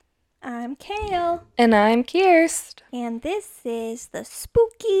I'm Kale. And I'm Kirst. And this is the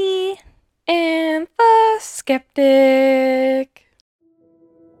Spooky And the Skeptic.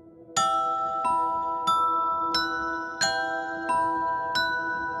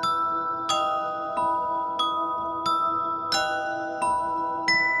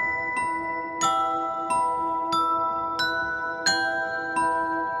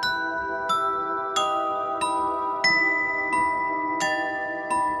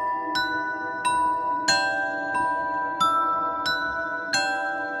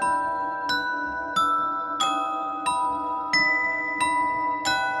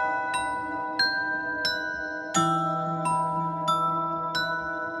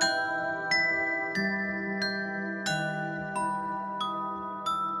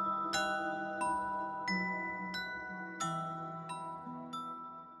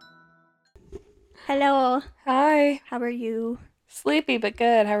 Hello. Hi. How are you? Sleepy but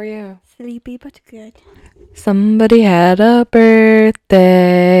good. How are you? Sleepy but good. Somebody had a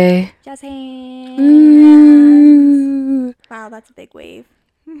birthday. Jazz hands. Ooh. Wow, that's a big wave.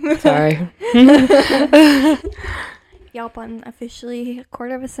 Sorry. Yup, I'm officially a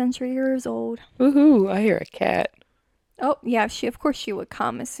quarter of a century years old. Woohoo, I hear a cat. Oh, yeah, of course she would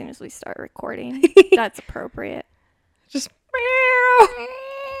come as soon as we start recording. That's appropriate. Just meow.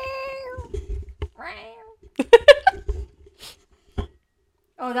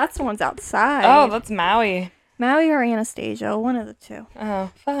 Oh, that's the one's outside. Oh, that's Maui. Maui or Anastasia, one of the two.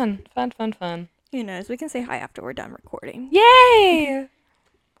 Oh, fun. Who knows? We can say hi after we're done recording. Yay!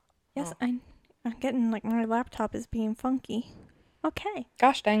 Yes, I'm getting, like, my laptop is being funky. Okay.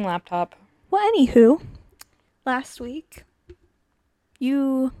 Gosh dang laptop. Well, anywho, last week,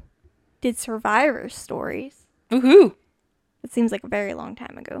 you did Survivor Stories. Woohoo! It seems like a very long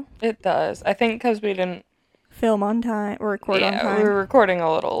time ago. It does. I think because we didn't Film on time, or record on time. we were recording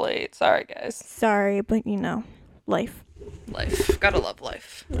a little late. Sorry, guys. Sorry, but you know, life. Life. Gotta love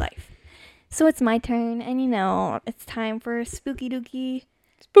life. Life. So it's my turn, and you know, it's time for Spooky Dookie.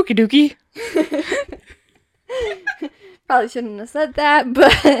 Spooky dookie. Probably shouldn't have said that,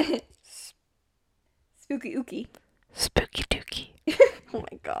 but Spooky Ookie. Spooky dookie. Oh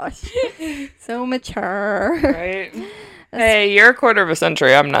my gosh. So mature. Right? Hey, you're a quarter of a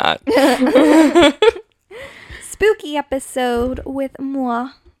century. I'm not. Spooky episode with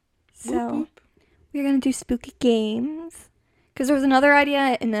moi. So, Whoop, whoop. we're going to do spooky games. Because there was another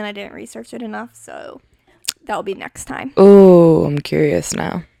idea, and then I didn't research it enough, so that'll be next time. Oh, I'm curious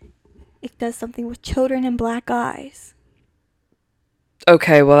now. It does something with children and black eyes.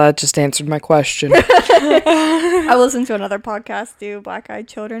 Okay, well, that just answered my question. I listened to another podcast, too, Black Eyed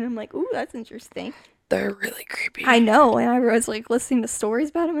Children. I'm like, ooh, that's interesting. They're really creepy. I know, and I was like listening to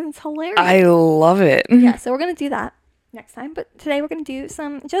stories about them, and it's hilarious. I love it. Yeah, so we're going to do that next time. But today we're going to do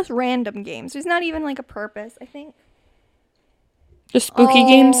some just random games. There's not even like a purpose, I think. Just spooky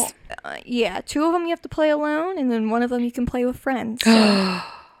games? Yeah, 2 of them you have to play alone, and then 1 of them you can play with friends. So.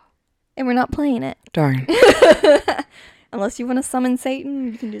 And we're not playing it. Darn. Unless you want to summon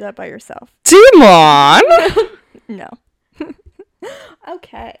Satan, you can do that by yourself. Demon! No.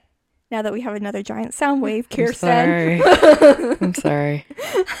 Okay. Now that we have another giant sound wave, Kirsten. Sorry. I'm sorry.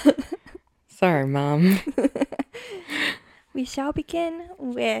 Sorry, Mom. We shall begin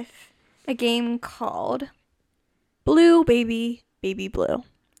with a game called Blue Baby, Baby Blue.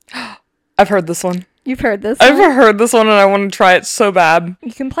 I've heard this one. You've heard this I've one? heard this one and I want to try it so bad.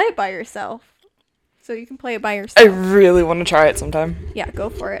 You can play it by yourself. So you can play it by I yourself. really want to try it sometime. Yeah, go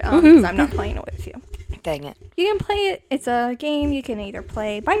for it. 'Cause I'm not playing it with you. Dang it. You can play it. It's a game you can either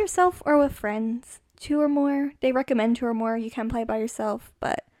play by yourself or with friends. 2 or more. They recommend 2 or more. You can play by yourself,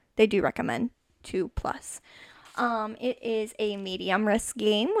 but they do recommend 2+. It is a medium risk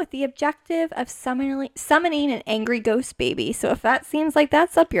game with the objective of summoning an angry ghost baby. So if that seems like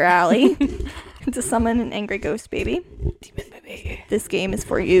that's up your alley, to summon an angry ghost baby, Demon baby. this game is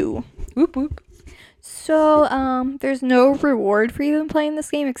for you. Whoop whoop. So there's no reward for even playing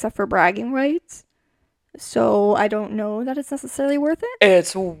this game except for bragging rights. So I don't know that it's necessarily worth it.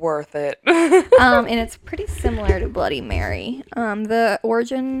 It's worth it. And it's pretty similar to Bloody Mary. The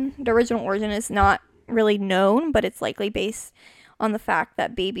original origin is not really known, but it's likely based on the fact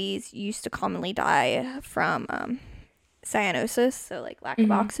that babies used to commonly die from cyanosis, so like lack of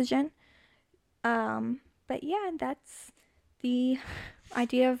oxygen. But yeah, that's the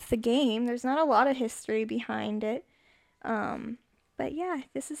idea of the game. There's not a lot of history behind it. But yeah,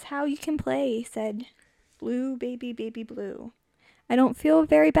 this is how you can play, said Blue Baby, Baby Blue. I don't feel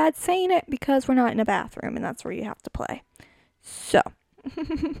very bad saying it because we're not in a bathroom and that's where you have to play. So,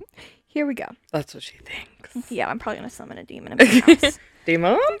 here we go. That's what she thinks. Yeah, I'm probably going to summon a demon in my house.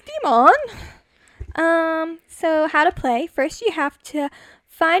 Demon? Demon. So how to play. First you have to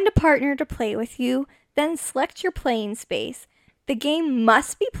find a partner to play with you, then select your playing space. The game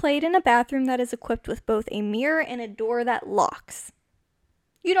must be played in a bathroom that is equipped with both a mirror and a door that locks.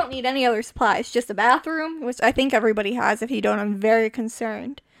 You don't need any other supplies, just a bathroom, which I think everybody has. If you don't, I'm very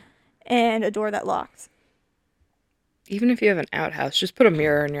concerned. And a door that locks. Even if you have an outhouse, just put a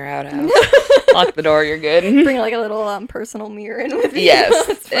mirror in your outhouse. Lock the door, you're good. Bring like a little personal mirror in with you. Yes.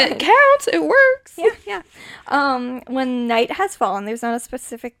 It counts. It works. Yeah. When night has fallen, there's not a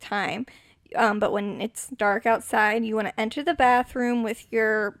specific time. But when it's dark outside, you want to enter the bathroom with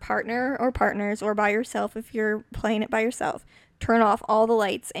your partner or partners or by yourself if you're playing it by yourself. Turn off all the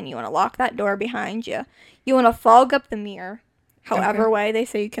lights and you want to lock that door behind you. You want to fog up the mirror. However way they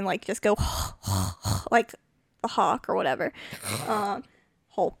say you can like just go like a hawk or whatever.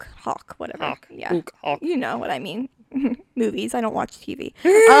 Hawk, whatever. Hawk. Yeah. Ook, hawk. You know what I mean. Movies. I don't watch TV.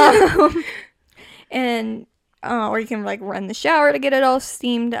 And or you can like run the shower to get it all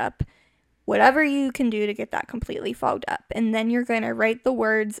steamed up. Whatever you can do to get that completely fogged up. And then you're going to write the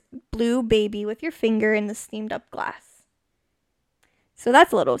words blue baby with your finger in the steamed up glass. So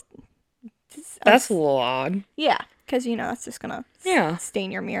that's a little... That's a little odd. Yeah, because, that's just going to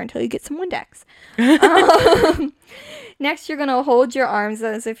stain your mirror until you get some Windex. Next, you're going to hold your arms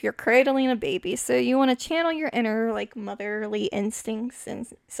as if you're cradling a baby. So you want to channel your inner, motherly instincts and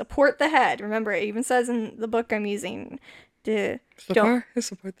support the head. Remember, it even says in the book I'm using... Support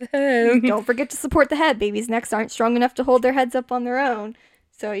the head. Don't forget to support the head. Babies' necks aren't strong enough to hold their heads up on their own.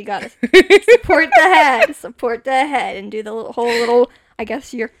 So you gotta support the head, and do the whole little, I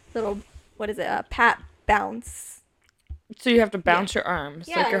guess your little, pat bounce. So you have to bounce your arms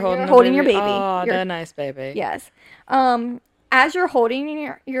like you're holding your baby. Oh, the nice baby. Yes. As you're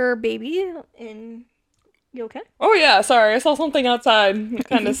holding your baby in... You okay? Oh, yeah. Sorry. I saw something outside. It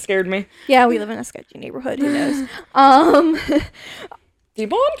kind of scared me. Yeah, we live in a sketchy neighborhood. Who knows?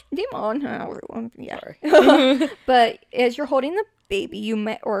 Demon? Yeah. Sorry. But as you're holding the baby,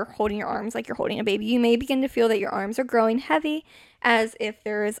 or holding your arms like you're holding a baby, you may begin to feel that your arms are growing heavy, as if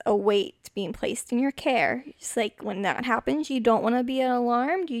there is a weight being placed in your care. Just like when that happens, you don't want to be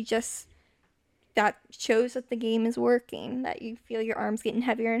alarmed. That shows that the game is working, that you feel your arms getting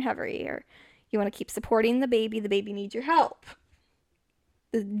heavier and heavier. You want to keep supporting the baby. The baby needs your help.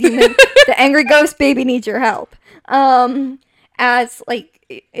 The angry ghost baby needs your help. This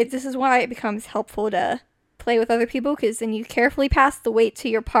is why it becomes helpful to play with other people, because then you carefully pass the weight to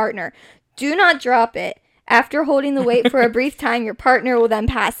your partner. Do not drop it. After holding the weight for a brief time, your partner will then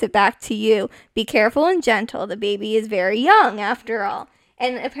pass it back to you. Be careful and gentle. The baby is very young, after all.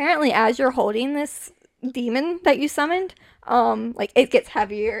 And apparently, as you're holding this demon that you summoned, it gets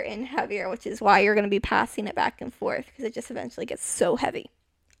heavier and heavier, which is why you're going to be passing it back and forth, because it just eventually gets so heavy.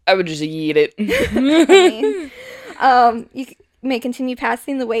 I would just eat it. You may continue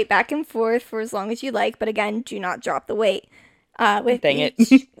passing the weight back and forth for as long as you like, but again, do not drop the weight. If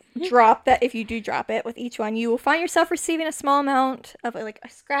you do drop it, with each one, you will find yourself receiving a small amount of a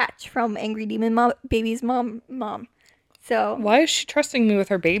scratch from Angry Demon Baby's mom. So why is she trusting me with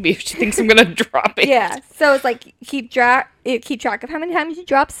her baby if she thinks I'm gonna drop it? Yeah, so it's keep track of how many times you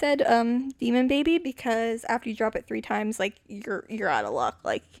drop said demon baby, because after you drop it 3 times, you're out of luck.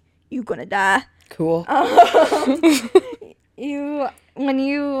 You're gonna die. Cool. When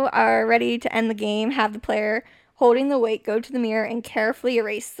you are ready to end the game, have the player holding the weight go to the mirror and carefully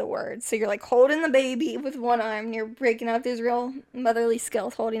erase the words. So you're holding the baby with one arm, and you're breaking out those real motherly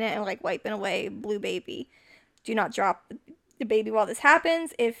skills, holding it and wiping away blue baby. Do not drop the baby while this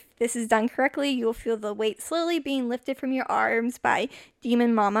happens. If this is done correctly, you will feel the weight slowly being lifted from your arms by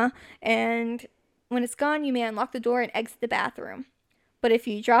Demon Mama. And when it's gone, you may unlock the door and exit the bathroom. But if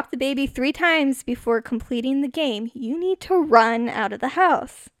you drop the baby 3 times before completing the game, you need to run out of the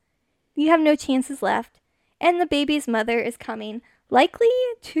house. You have no chances left. And the baby's mother is coming, likely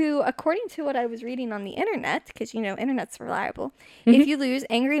to, according to what I was reading on the internet, because internet's reliable, if you lose,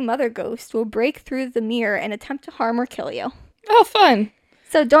 Angry Mother Ghost will break through the mirror and attempt to harm or kill you. Oh, fun.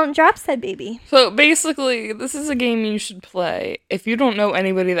 So don't drop said baby. So basically, this is a game you should play if you don't know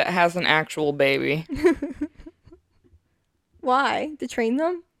anybody that has an actual baby. Why? To train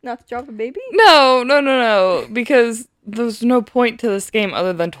them not to drop a baby? No. Because there's no point to this game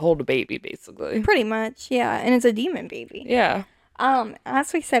other than to hold a baby, basically. Pretty much, yeah. And it's a demon baby. Yeah.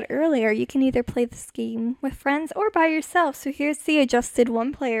 As we said earlier, you can either play this game with friends or by yourself. So here's the adjusted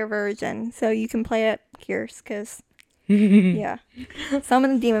 1-player version. So you can play it here, because, yeah.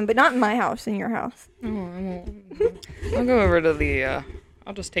 Summon the demon, but not in my house, in your house. Oh, I won't. I'll go over to the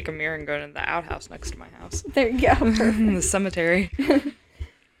I'll just take a mirror and go into the outhouse next to my house. There you go. Perfect. The cemetery.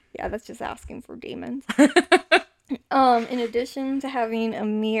 Yeah, that's just asking for demons. In addition to having a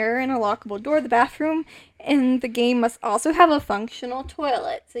mirror and a lockable door, the bathroom in the game must also have a functional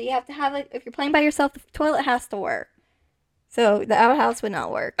toilet. So you have to have if you're playing by yourself, the toilet has to work. So the outhouse would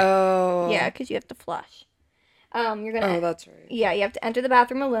not work. Oh. Yeah, because you have to flush. You're gonna. Oh, that's right. Yeah, you have to enter the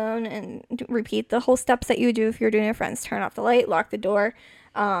bathroom alone and repeat the whole steps that you would do if you're doing it with friends. Turn off the light, lock the door.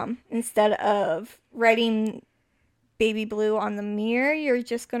 Instead of writing Baby Blue on the mirror, you're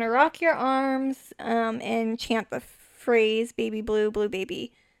just gonna rock your arms and chant the phrase "Baby Blue, Blue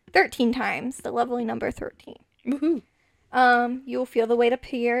Baby" 13 times. The lovely number 13. Woohoo! You'll feel the weight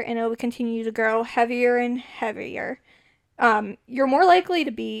appear, and it will continue to grow heavier and heavier. You're more likely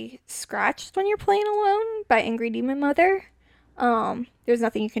to be scratched when you're playing alone by Angry Demon Mother. There's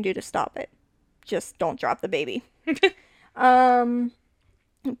nothing you can do to stop it. Just don't drop the baby.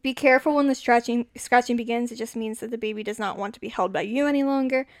 Be careful when the scratching begins. It just means that the baby does not want to be held by you any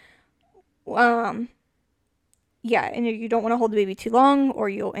longer. Yeah, and you don't want to hold the baby too long, or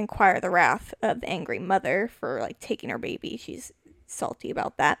you'll inquire the wrath of the angry mother for like taking her baby. She's salty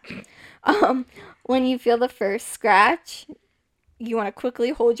about that. When you feel the first scratch, you want to quickly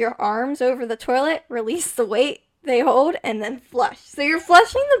hold your arms over the toilet, release the weight they hold, and then flush. So you're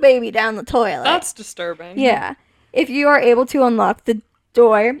flushing the baby down the toilet. That's disturbing. Yeah. If you are able to unlock the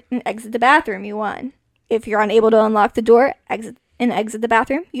door and exit the bathroom, you won. If you're unable to unlock the door, exit the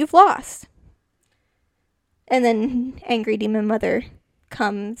bathroom, you've lost. And then Angry Demon Mother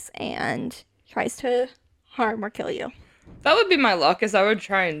comes and tries to harm or kill you. That would be my luck, is I would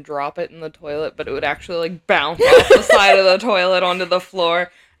try and drop it in the toilet, but it would actually like bounce off the side of the toilet onto the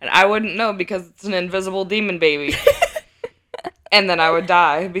floor, and I wouldn't know because it's an invisible demon baby. And then I would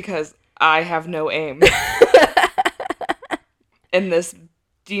die because I have no aim. And this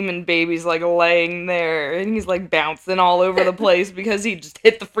demon baby's like laying there, and he's like bouncing all over the place because he just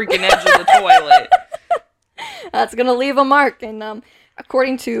hit the freaking edge of the toilet. That's gonna leave a mark. And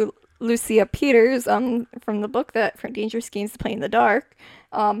according to Lucia Peters, from the book that from Dangerous Games to Play in the Dark,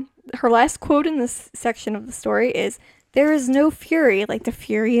 her last quote in this section of the story is, "There is no fury like the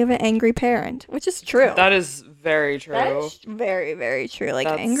fury of an angry parent," which is true. That is very true. That is very, very true. Like,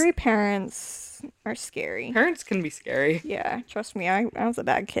 angry parents are scary. Parents can be scary. Yeah, trust me, I was a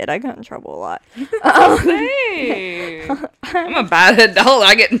bad kid. I got in trouble a lot. Hey, I'm a bad adult.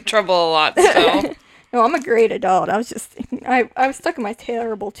 I get in trouble a lot still. No, I'm a great adult. I was stuck in my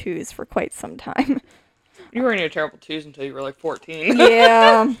terrible twos for quite some time. You were in your terrible twos until you were like 14.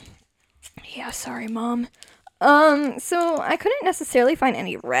 Yeah. Yeah, sorry, Mom. So I couldn't necessarily find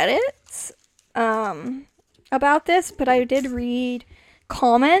any Reddits about this, but I did read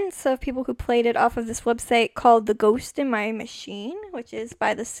comments of people who played it off of this website called The Ghost in My Machine, which is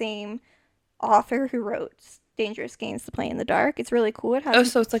by the same author who wrote Dangerous Games to Play in the Dark. It's really cool. It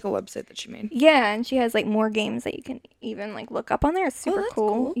has so it's like a website that she made. Yeah, and she has like more games that you can even like look up on there. It's super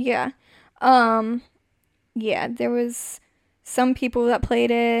cool. Yeah. Yeah, there was some people that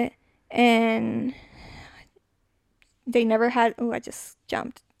played it and they never had, I just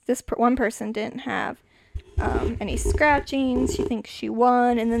jumped. This one person didn't have any scratchings. She thinks she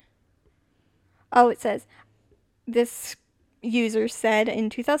won. And then, it says, this user said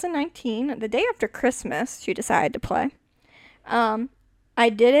in 2019, the day after Christmas, she decided to play. I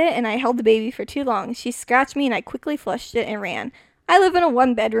did it and I held the baby for too long. She scratched me and I quickly flushed it and ran. I live in a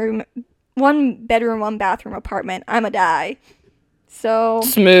one bedroom, one bathroom apartment. I'm a die. So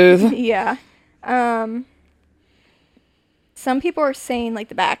smooth. Yeah. Some people are saying like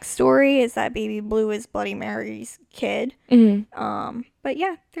the backstory is that Baby Blue is Bloody Mary's kid. Mm-hmm. But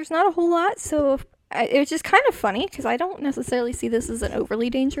yeah, there's not a whole lot. So it was just kind of funny because I don't necessarily see this as an overly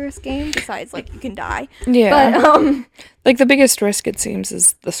dangerous game. Besides, like, you can die. Yeah. But like the biggest risk it seems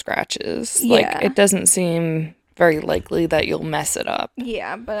is the scratches. Yeah. Like it doesn't seem very likely that you'll mess it up.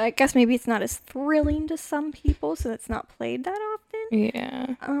 Yeah, but I guess maybe it's not as thrilling to some people, so it's not played that often.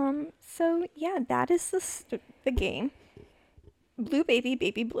 Yeah. So yeah, that is the game. Blue Baby,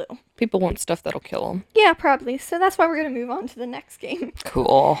 Baby Blue. People want stuff that'll kill them. Yeah, probably. So that's why we're going to move on to the next game.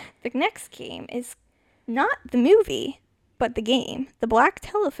 Cool. The next game is not the movie, but the game. The Black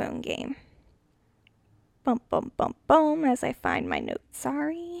Telephone game. Bum, bum, bum, bum, as I find my notes.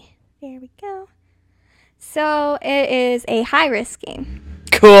 Sorry. There we go. So it is a high-risk game.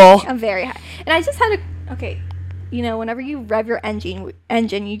 Cool. A very high. And I just had a... Okay. You know, whenever you rev your engine,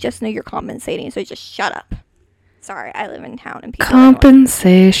 you just know you're compensating, so just shut up. Sorry, I live in town and people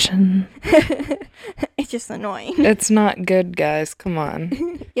compensation. It's just annoying. It's not good, guys. Come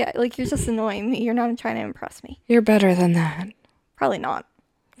on. Yeah, like, you're just annoying me. You're not trying to impress me. You're better than that. Probably not.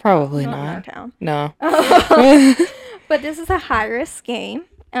 Probably Not in our not. town. No. But this is a high-risk game.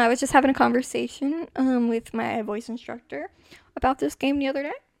 And I was just having a conversation with my voice instructor about this game the other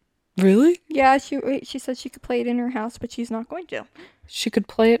day. Really? Yeah, she said she could play it in her house, but she's not going to. She could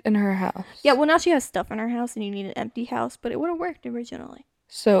play it in her house. Yeah, well, now she has stuff in her house, and you need an empty house, but it would have worked originally.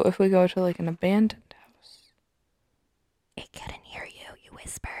 So if we go to like an abandoned house. It couldn't hear you. You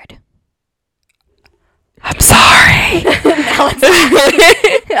whispered. I'm sorry. Now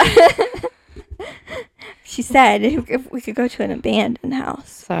it's She said if we could go to an abandoned house.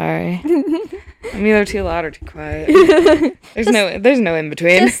 Sorry. I'm either too loud or too quiet. There's no in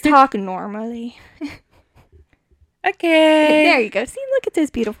between. Just talk normally. Okay. There you go. See, look at those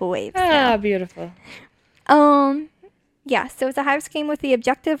beautiful waves. Ah, beautiful. Yeah, so it's a high-risk game with the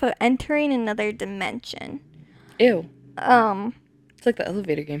objective of entering another dimension. Ew. Um, It's like the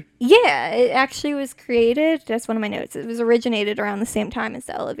elevator game. yeah, it actually was created, that's one of my notes, it was originated around the same time as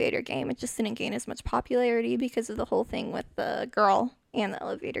the elevator game. It just didn't gain as much popularity because of the whole thing with the girl and the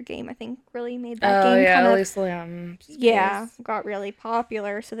elevator game. I think really made that game kind of... Elise Lam. Yeah, got really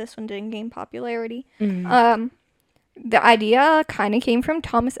popular, so this one didn't gain popularity. Mm. The idea kind of came from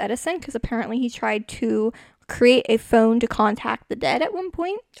Thomas Edison because apparently he tried to create a phone to contact the dead at one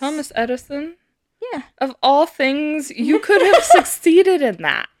point. Thomas Edison? Yeah. Of all things, you could have succeeded in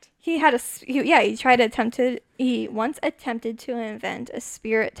that. He once attempted to invent a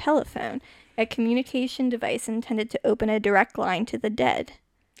spirit telephone, a communication device intended to open a direct line to the dead.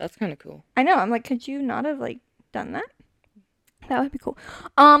 That's kind of cool. I know. I'm like, could you not have done that? That would be cool.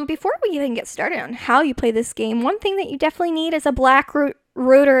 Before we even get started on how you play this game, one thing that you definitely need is a black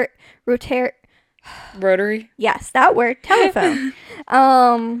rotary. Yes, that word. Telephone.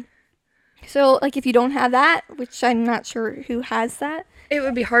 So if you don't have that, which I'm not sure who has that. It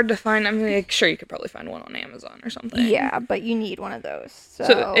would be hard to find. I'm sure you could probably find one on Amazon or something. Yeah, but you need one of those.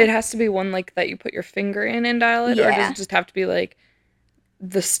 So it has to be one that you put your finger in and dial it, or does it just have to be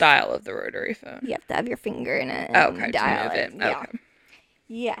the style of the rotary phone? You have to have your finger in it and dial it. Yeah. Okay.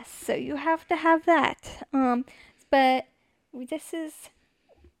 Yes, so you have to have that. But this is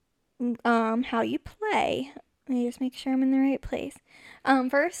how you play. Let me just make sure I'm in the right place.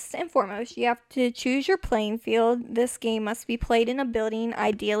 First and foremost, you have to choose your playing field. This game must be played in a building,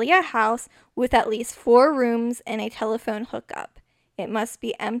 ideally a house, with at least 4 rooms and a telephone hookup. It must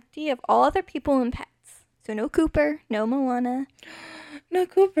be empty of all other people and pets. So no Cooper, no Moana. No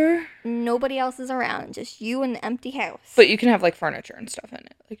Cooper. Nobody else is around, just you and the empty house. But you can have furniture and stuff in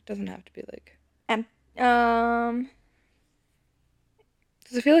it. It doesn't have to be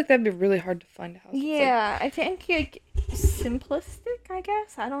Because I feel that'd be really hard to find a house. Yeah, I think simplistic, I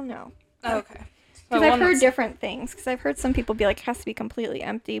guess. I don't know. Okay. Because I've heard different things. Because I've heard some people be it has to be completely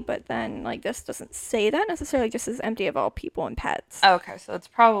empty, but then this doesn't say that necessarily. Just as empty of all people and pets. Okay, so it's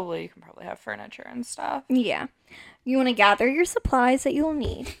you can probably have furniture and stuff. Yeah. You want to gather your supplies that you'll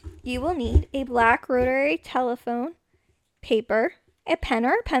need. You will need a black rotary telephone, paper, a pen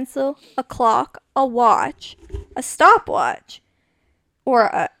or a pencil, a clock, a watch, a stopwatch, or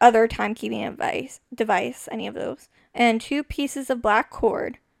a other timekeeping device, any of those, and 2 pieces of black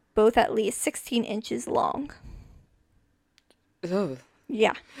cord, both at least 16 inches long. Oh.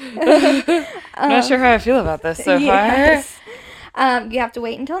 Yeah. I'm not sure how I feel about this so far. You have to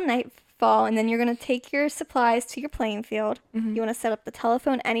wait until nightfall, and then you're going to take your supplies to your playing field. Mm-hmm. You want to set up the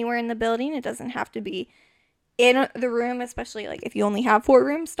telephone anywhere in the building. It doesn't have to be in the room, especially if you only have 4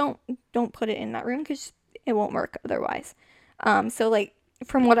 rooms. Don't put it in that room because it won't work otherwise. So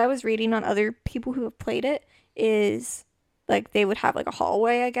from what I was reading on other people who have played it is they would have a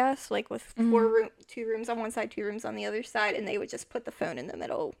hallway, I guess, with 2 rooms on one side, 2 rooms on the other side, and they would just put the phone in the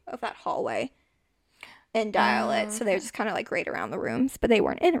middle of that hallway and dial it. So they were just kind of right around the rooms, but they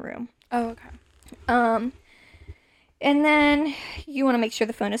weren't in a room. Oh, okay. And then you want to make sure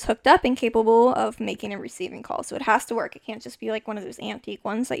the phone is hooked up and capable of making and receiving calls. So it has to work. It can't just be one of those antique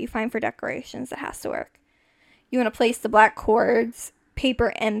ones that you find for decorations. It has to work. You want to place the black cords,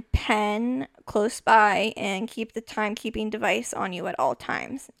 paper, and pen close by and keep the timekeeping device on you at all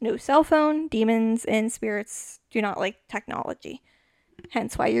times. No cell phone. Demons and spirits do not like technology.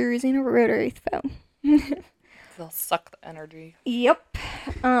 Hence why you're using a rotary phone. They'll suck the energy. Yep.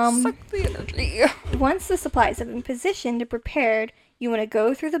 Suck the energy. Once the supplies have been positioned and prepared, you want to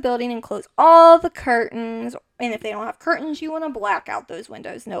go through the building and close all the curtains. And if they don't have curtains, you want to black out those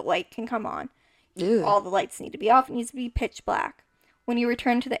windows. No light can come on. Ew. All the lights need to be off. It needs to be pitch black. When you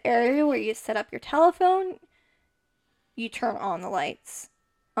return to the area where you set up your telephone, you turn on the lights.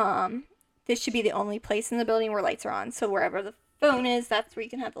 This should be the only place in the building where lights are on. So wherever the phone is, that's where you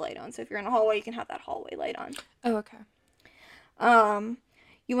can have the light on. So if you're in a hallway, you can have that hallway light on. Oh, okay.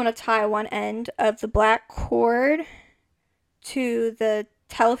 You want to tie one end of the black cord to the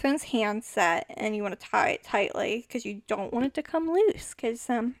telephone's handset, and you want to tie it tightly because you don't want it to come loose because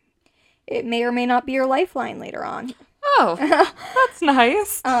it may or may not be your lifeline later on. Oh, that's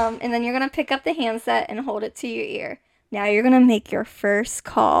nice. And then you're going to pick up the handset and hold it to your ear. Now you're going to make your first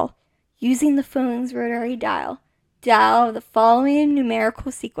call using the phone's rotary dial. Dial the following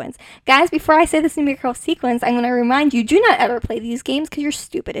numerical sequence. Guys, before I say this numerical sequence, I'm going to remind you, do not ever play these games because you're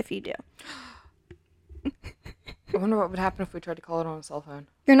stupid if you do. I wonder what would happen if we tried to call it on a cell phone.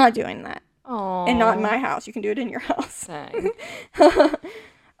 You're not doing that. Oh. And not in my house. You can do it in your house. Dang.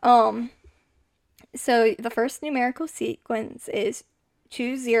 So the first numerical sequence is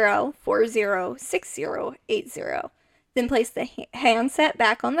 20406080. Then place the handset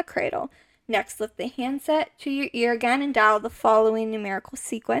back on the cradle. Next, lift the handset to your ear again and dial the following numerical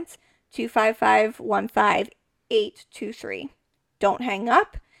sequence, 255-15823. Don't hang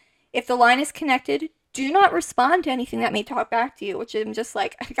up. If the line is connected, do not respond to anything that may talk back to you, which I'm just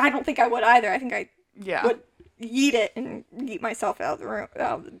like, I don't think I would either. I think I would yeet it and yeet myself out of the room,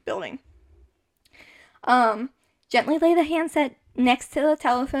 out of the building. Gently lay the handset next to the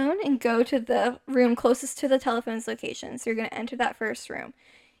telephone and go to the room closest to the telephone's location. So you're going to enter that first room.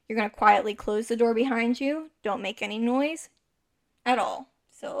 You're going to quietly close the door behind you. Don't make any noise at all.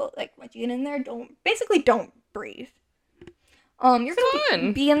 So, like, once you get in there, don't breathe. You're going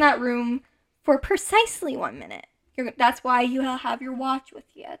to be in that room for precisely 1 minute. That's why you have your watch with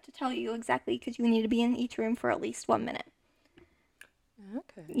you to tell you exactly, because you need to be in each room for at least 1 minute.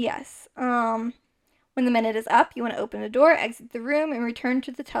 Okay. Yes. When the minute is up, you want to open the door, exit the room, and return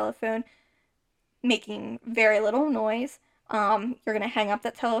to the telephone, making very little noise. You're going to hang up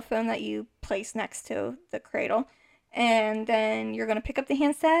that telephone that you placed next to the cradle, and then you're going to pick up the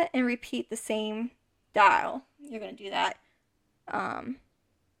handset and repeat the same dial. You're going to do that,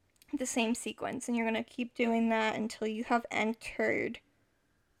 the same sequence, and you're going to keep doing that until you have entered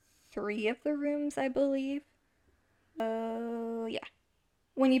 3 of the rooms, I believe. Yeah.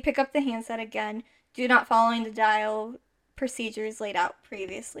 When you pick up the handset again, do not following the dial procedures laid out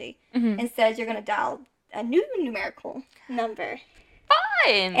previously. Mm-hmm. Instead, you're going to dial a new numerical number.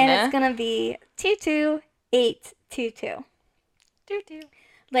 Fine. And it's going to be 22822. Doo-doo.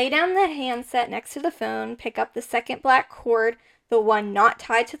 Lay down the handset next to the phone, pick up the second black cord, the one not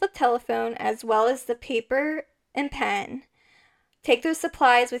tied to the telephone, as well as the paper and pen. Take those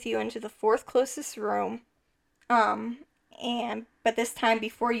supplies with you into the 4th closest room. But this time,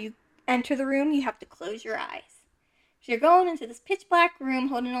 before you enter the room, you have to close your eyes. So you're going into this pitch black room,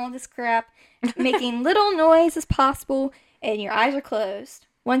 holding all this crap, making little noise as possible, and your eyes are closed.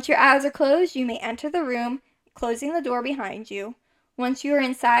 Once your eyes are closed, you may enter the room, closing the door behind you. Once you are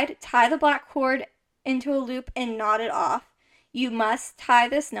inside, tie the black cord into a loop and knot it off. You must tie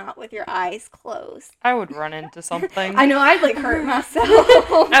this knot with your eyes closed. I would run into something. I know, I'd hurt myself.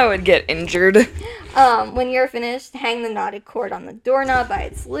 I would get injured. When you're finished, hang the knotted cord on the doorknob by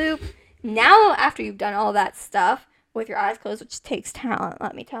its loop. Now, after you've done all that stuff with your eyes closed, which takes talent,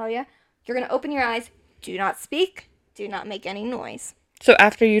 let me tell you, you're going to open your eyes. Do not speak. Do not make any noise. So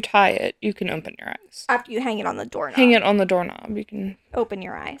after you tie it, you can open your eyes. After you hang it on the doorknob. Hang it on the doorknob. You can open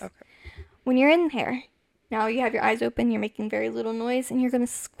your eyes. Okay. When you're in there, now you have your eyes open, you're making very little noise, and you're going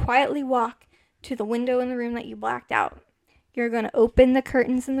to quietly walk to the window in the room that you blacked out. You're going to open the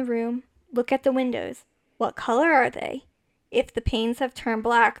curtains in the room, look at the windows. What color are they? If the panes have turned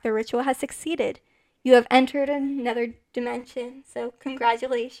black, the ritual has succeeded. You have entered another dimension, so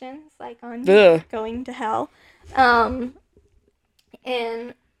congratulations, on going to hell.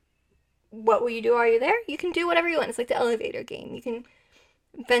 And what will you do while you're there? You can do whatever you want. It's like the elevator game. You can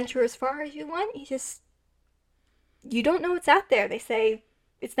venture as far as you want. You don't know what's out there. They say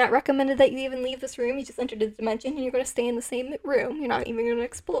it's not recommended that you even leave this room. You just entered a dimension and you're going to stay in the same room. You're not even going to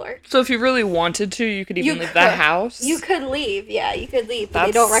explore. So if you really wanted to, you could even leave the house? You could leave. Yeah, you could leave. But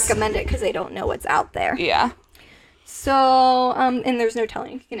they don't recommend it because they don't know what's out there. Yeah. So, and there's no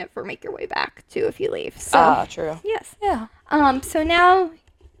telling. You can never make your way back, too, if you leave. So, true. Yes. Yeah. So now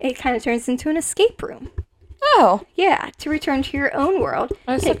it kind of turns into an escape room. Oh. Yeah, to return to your own world.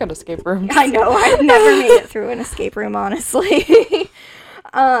 I suck at escape rooms. I know. I've never made it through an escape room, honestly.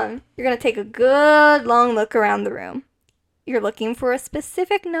 You're going to take a good long look around the room. You're looking for a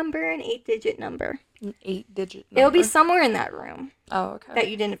specific number, an 8-digit number. An 8-digit number? It'll be somewhere in that room. Oh, okay. That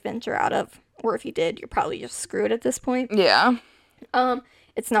you didn't venture out of. Or if you did, you're probably just screwed at this point. Yeah.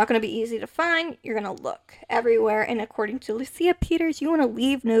 It's not going to be easy to find. You're going to look everywhere. And according to Lucia Peters, you want to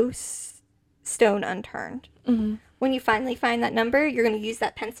leave no stone unturned. Mm-hmm. When you finally find that number, you're going to use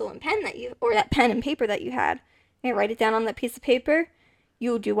that pencil and pen or that pen and paper that you had. And write it down on that piece of paper.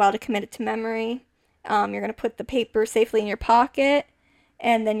 you'll do well to commit it to memory. You're going to put the paper safely in your pocket,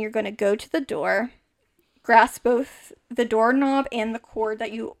 and then you're going to go to the door, grasp both the doorknob and the cord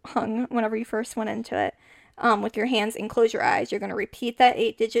that you hung whenever you first went into it with your hands, and close your eyes. You're going to repeat that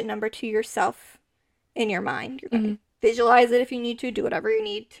 8-digit number to yourself in your mind. You're going to visualize it if you need to, do whatever you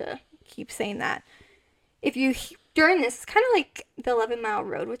need to keep saying that. If you, during this, it's kind of like the 11-mile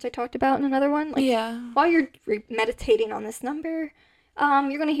road, which I talked about in another one. Like, while you're meditating on this number,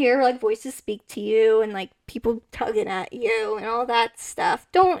 you're going to hear, like, voices speak to you and, like, people tugging at you and all that stuff.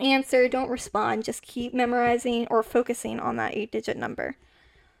 Don't answer, don't respond, just keep memorizing or focusing on that 8-digit number.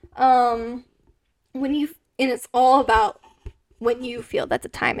 And it's all about when you feel that the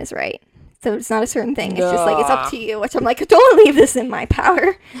time is right. So it's not a certain thing. It's just, like, it's up to you, which I'm like, don't leave this in my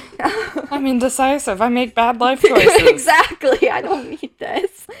power. I'm indecisive. I make bad life choices. Exactly. I don't need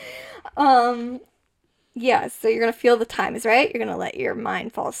this. Yeah, so you're going to feel the time is right. You're going to let your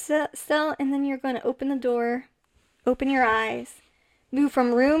mind fall still, and then you're going to open the door, open your eyes, move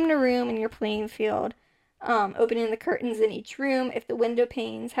from room to room in your playing field, opening the curtains in each room. If the window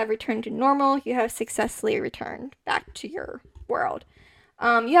panes have returned to normal, you have successfully returned back to your world.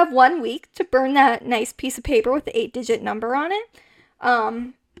 You have 1 week to burn that nice piece of paper with the 8-digit number on it.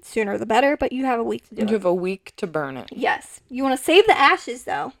 Sooner the better, but you have a week to do it. You have a week to burn it. Yes. You want to save the ashes,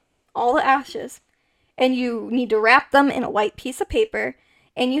 though. All the ashes. And you need to wrap them in a white piece of paper.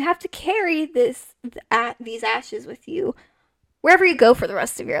 And you have to carry these ashes with you wherever you go for the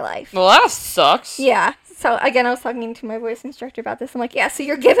rest of your life. Well, that sucks. Yeah. So, again, I was talking to my voice instructor about this. I'm like, yeah, so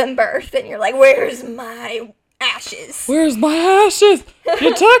you're giving birth. And you're like, where's my ashes? Where's my ashes?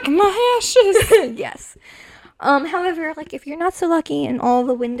 You took my ashes. Yes. However, like, if you're not so lucky and all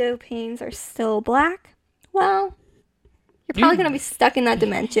the window panes are still black, well, you're probably going to be stuck in that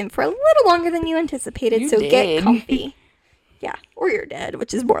dimension for a little longer than you anticipated, so get comfy. Yeah, or you're dead,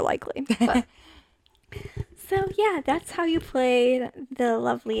 which is more likely. But. So, yeah, that's how you play the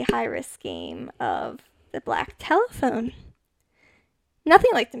lovely high-risk game of the Black Telephone.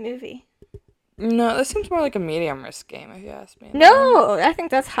 Nothing like the movie. No, this seems more like a medium-risk game, if you ask me. No, I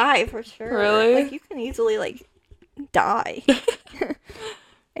think that's high for sure. Really? Like, you can easily, like, die.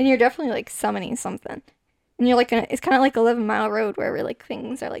 And you're definitely, like, summoning something. And you're, like, it's kind of like 11-mile road where, like,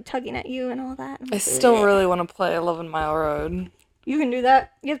 things are, like, tugging at you and all that. I still really want to play 11-mile road. You can do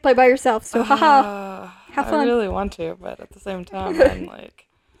that. You have to play by yourself, so haha. Have fun. I really want to, but at the same time, I'm like,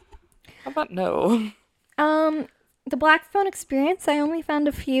 how about no? The Black Phone experience, I only found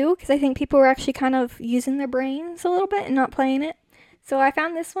a few because I think people were actually kind of using their brains a little bit and not playing it. So I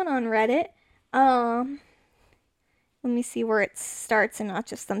found this one on Reddit. Let me see where it starts and not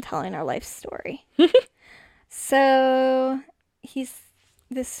just them telling our life story. So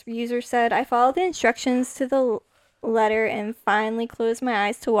this user said, I followed the instructions to the letter and finally closed my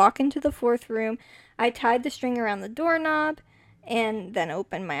eyes to walk into the 4th room. I tied the string around the doorknob and then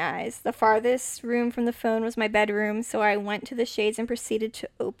opened my eyes. The farthest room from the phone was my bedroom, so I went to the shades and proceeded to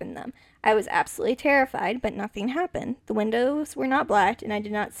open them. I was absolutely terrified, but nothing happened. The windows were not blacked, and I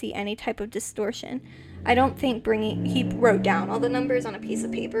did not see any type of distortion. I don't think he wrote down all the numbers on a piece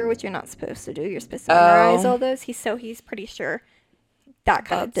of paper, which you're not supposed to do. You're supposed to memorize all those. He's pretty sure that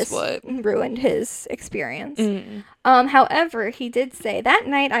kind of ruined his experience. However, he did say, that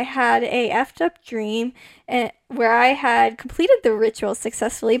night I had a effed up dream where I had completed the ritual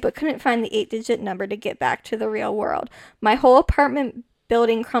successfully but couldn't find the 8-digit number to get back to the real world. My whole apartment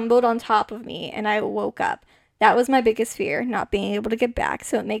building crumbled on top of me and I woke up. That was my biggest fear, not being able to get back,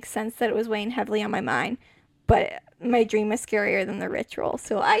 so it makes sense that it was weighing heavily on my mind. But my dream was scarier than the ritual,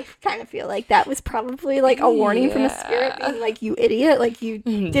 so I kind of feel like that was probably like a warning from the spirit being like, you idiot, like you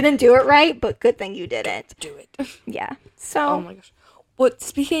didn't do it right, but good thing you didn't. Do it. Yeah. So. Oh my gosh. What,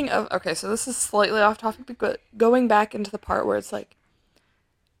 speaking of, okay, so this is slightly off topic, but going back into the part where it's like,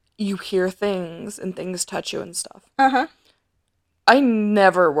 you hear things and things touch you and stuff. Uh-huh. I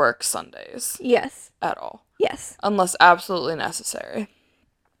never work Sundays. Yes. At all. Yes. Unless absolutely necessary.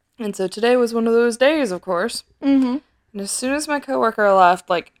 And so today was one of those days, of course. Mm-hmm. And as soon as my coworker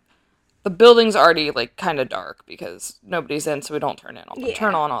left, like, the building's already, like, kind of dark because nobody's in, so we don't turn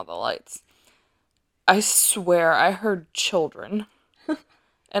on all the lights. I swear I heard children.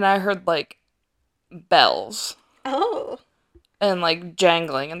 And I heard, like, bells. Oh. And, like,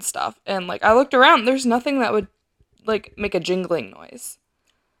 jangling and stuff. And, like, I looked around. There's nothing that would, like, make a jingling noise.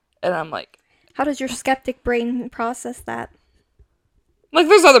 And I'm like... How does your skeptic brain process that? Like,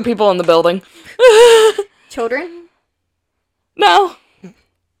 there's other people in the building. Children? No.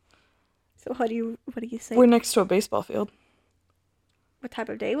 So what do you say? We're next to a baseball field. What type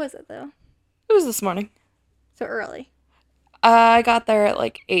of day was it, though? It was this morning. So early. I got there at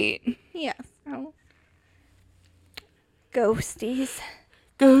like 8. Yeah. So. Ghosties.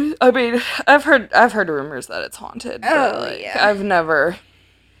 I mean, I've heard rumors that it's haunted. But, like, yeah. I've never.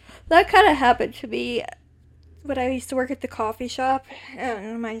 That kind of happened to me when I used to work at the coffee shop.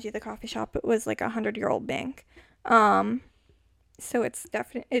 And mind you, the coffee shop, it was like a 100-year-old bank. So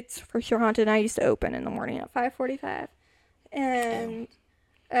it's for sure haunted. And I used to open in the morning at 5:45, and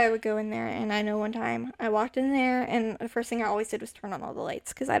I would go in there. And I know one time I walked in there, and the first thing I always did was turn on all the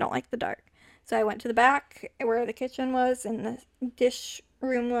lights because I don't like the dark. So I went to the back where the kitchen was and the dish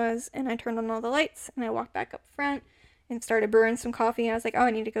room was, and I turned on all the lights, and I walked back up front and started brewing some coffee. And I was like, oh,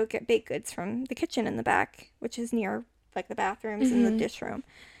 I need to go get baked goods from the kitchen in the back, which is near like the bathrooms and the dish room.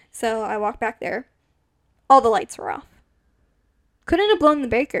 So I walked back there. All the lights were off. Couldn't have blown the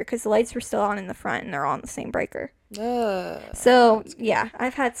breaker because the lights were still on in the front, and they're all on the same breaker. So yeah,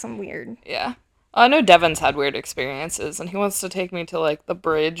 I've had some weird. Yeah. I know Devin's had weird experiences, and he wants to take me to, like, the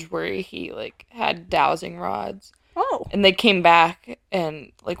bridge where he, like, had dowsing rods. Oh. And they came back,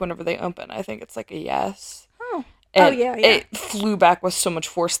 and, like, whenever they open, I think it's, like, a yes. Oh. And yeah. it flew back with so much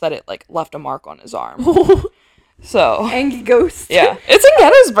force that it, like, left a mark on his arm. So. Angry ghost. Yeah. It's in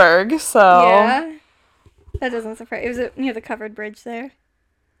Gettysburg, so. Yeah. That doesn't surprise. It was near the covered bridge there.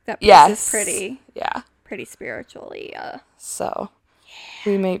 That place is pretty. Yeah. Pretty spiritually. So.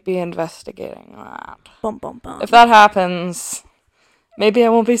 We might be investigating that. Bum, bum, bum. If that happens, maybe I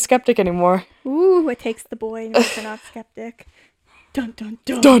won't be skeptic anymore. Ooh, it takes the boy and makes a not skeptic. Dun, dun,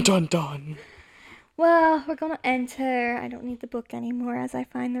 dun. Dun, dun, dun. Well, we're going to enter. I don't need the book anymore as I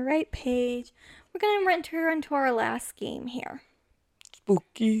find the right page. We're going to enter into our last game here.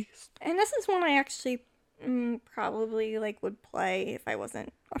 Spooky. And this is one I actually probably like would play if I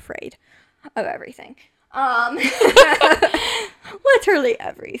wasn't afraid of everything. Literally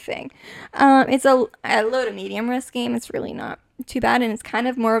everything. It's a low to medium risk game. It's really not too bad, and it's kind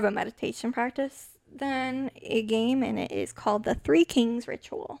of more of a meditation practice than a game, and it is called the Three Kings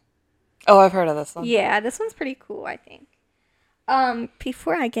Ritual. Oh, I've heard of this one. Yeah, this one's pretty cool, I think.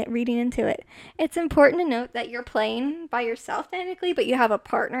 Before I get reading into it, it's important to note that you're playing by yourself technically, but you have a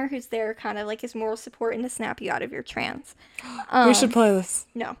partner who's there kind of like his moral support and to snap you out of your trance. We should play this.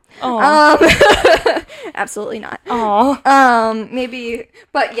 No. Aww. Absolutely not. Aww. Maybe,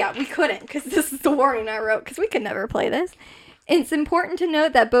 but yeah, we couldn't because this is the warning I wrote because we could never play this. It's important to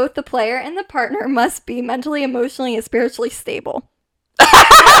note that both the player and the partner must be mentally, emotionally, and spiritually stable.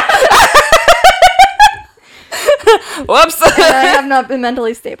 Whoops. And I have not been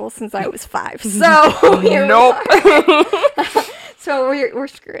mentally stable since I was 5. So here nope. So we're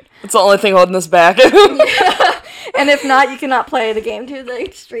screwed. It's the only thing holding us back. Yeah. And if not, you cannot play the game to the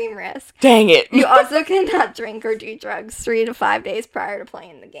extreme risk. Dang it. You also cannot drink or do drugs 3 to 5 days prior to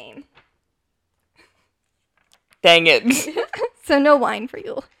playing the game. Dang it. So no wine for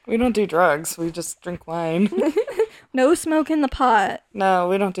you. We don't do drugs. We just drink wine. No smoke in the pot. No,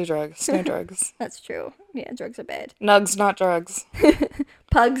 we don't do drugs. No drugs. That's true. Yeah, drugs are bad. Nugs, not drugs.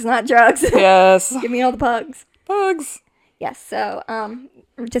 Pugs, not drugs. Yes. Give me all the pugs. Pugs. Yes, so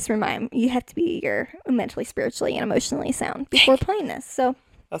just remind you have to be mentally, spiritually, and emotionally sound before playing this. So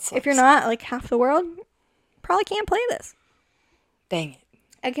if you're not, like half the world, probably can't play this. Dang it.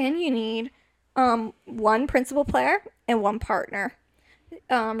 Again, you need one principal player and one partner.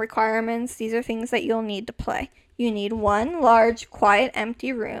 Requirements, these are things that you'll need to play. You need one large, quiet,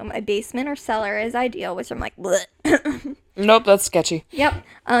 empty room. A basement or cellar is ideal, which I'm like, bleh. Nope, that's sketchy. Yep.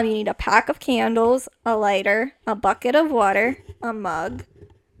 You need a pack of candles, a lighter, a bucket of water, a mug,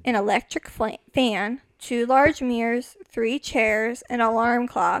 an electric fan, 2 large mirrors, 3 chairs, an alarm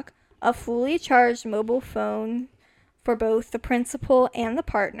clock, a fully charged mobile phone for both the principal and the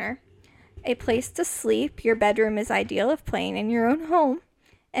partner, a place to sleep. Your bedroom is ideal if playing in your own home,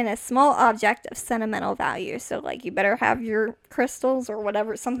 and a small object of sentimental value. So, like, you better have your crystals or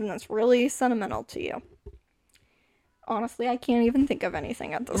whatever, something that's really sentimental to you. Honestly, I can't even think of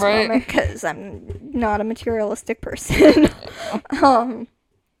anything at this moment because I'm not a materialistic person.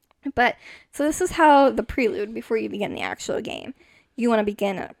 But, so this is how the prelude before you begin the actual game. You want to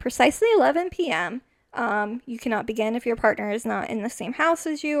begin at precisely 11 p.m. You cannot begin if your partner is not in the same house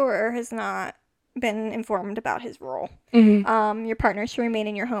as you or has not been informed about his role. Mm-hmm. Your partner should remain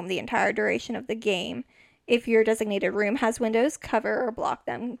in your home the entire duration of the game. If your designated room has windows, cover or block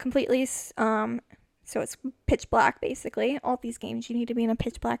them completely. So it's pitch black, basically. All these games, you need to be in a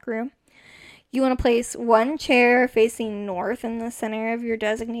pitch black room. You want to place one chair facing north in the center of your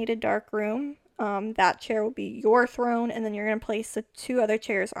designated dark room. That chair will be your throne, and then you're going to place the 2 other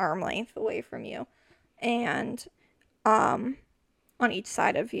chairs arm length away from you. And on each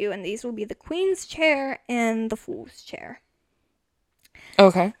side of you, and these will be the queen's chair and the fool's chair.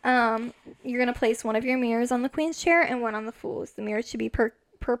 Okay. You're going to place one of your mirrors on the queen's chair and one on the fool's. The mirrors should be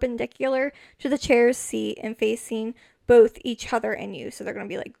perpendicular to the chair's seat and facing both each other and you. So they're going to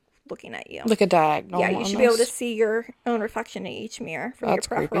be like looking at you. Like a diagonal. Yeah, you should be able to see your own reflection in each mirror from your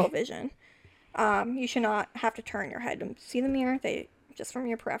peripheral vision. You should not have to turn your head to see the mirror, just from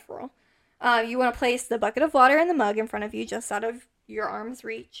your peripheral. You want to place the bucket of water in the mug in front of you, just out of your arm's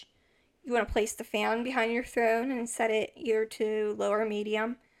reach. You want to place the fan behind your throne and set it either to low or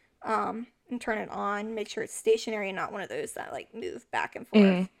medium, and turn it on. Make sure it's stationary and not one of those that like move back and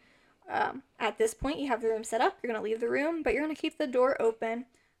forth. At this point, you have the room set up. You're going to leave the room, but you're going to keep the door open.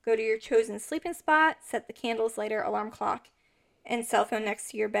 Go to your chosen sleeping spot. Set the candles, lighter, alarm clock, and cell phone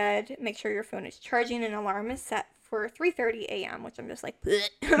next to your bed. Make sure your phone is charging, and alarm is set for 3:30 a.m., which I'm just like,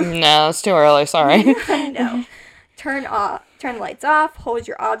 no, it's too early. Sorry. I know. Turn the lights off. Hold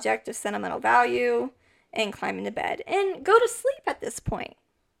your object of sentimental value, and climb into bed and go to sleep. At this point,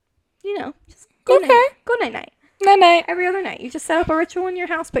 just go night. Go night night. Night night. Every other night, you just set up a ritual in your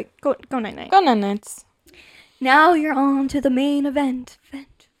house, but go night night. Go night nights. Now you're on to the main event.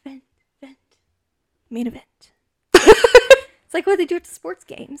 Main event. It's like what they do at the sports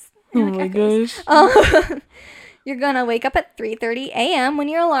games. Oh my gosh. You're going to wake up at 3:30 a.m. when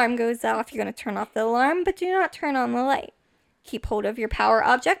your alarm goes off. You're going to turn off the alarm, but do not turn on the light. Keep hold of your power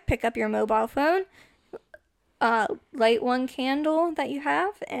object. Pick up your mobile phone. Light one candle that you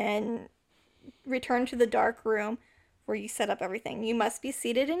have and return to the dark room where you set up everything. You must be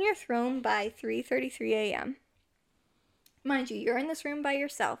seated in your throne by 3:33 a.m. Mind you, you're in this room by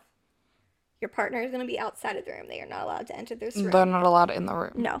yourself. Your partner is going to be outside of the room. They are not allowed to enter this room. They're not allowed in the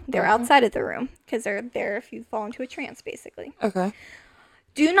room. No, they're outside of the room because they're there if you fall into a trance, basically. Okay.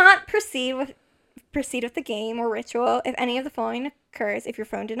 Do not proceed with the game or ritual if any of the following occurs. If your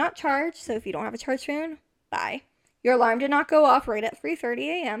phone did not charge, so if you don't have a charged phone, bye. Your alarm did not go off right at 3:30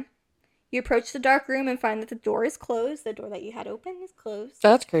 a.m. You approach the dark room and find that the door is closed. The door that you had open is closed.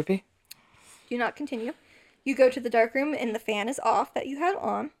 That's creepy. Do not continue. You go to the dark room and the fan is off that you had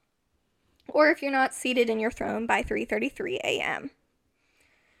on. Or if you're not seated in your throne by 3:33 a.m.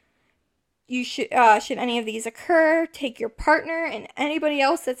 You should any of these occur, take your partner and anybody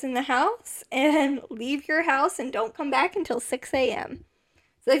else that's in the house and leave your house and don't come back until 6 a.m.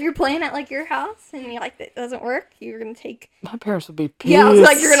 So if you're playing at like your house and you're like that doesn't work, you're gonna take. My parents would be pissed. Yeah, it's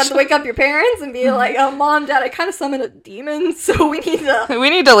like you're gonna have to wake up your parents and be like, "Oh, Mom, Dad, I kind of summoned a demon, so we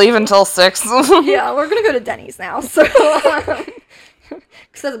need to leave until 6. Yeah, we're gonna go to Denny's now. So.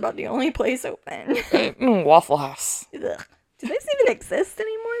 Because that's about the only place open. Waffle House. Ugh. Do those even exist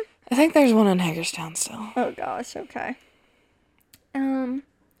anymore? I think there's one in Hagerstown still. Oh gosh, okay.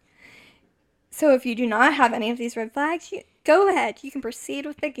 So if you do not have any of these red flags, go ahead. You can proceed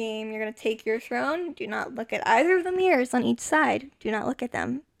with the game. You're going to take your throne. Do not look at either of the mirrors on each side. Do not look at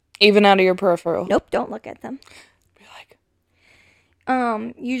them. Even out of your peripheral? Nope, don't look at them. Be like...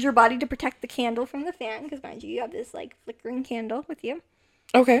 Use your body to protect the candle from the fan, because mind you have this like flickering candle with you.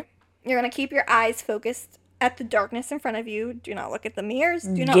 Okay. You're going to keep your eyes focused at the darkness in front of you. Do not look at the mirrors.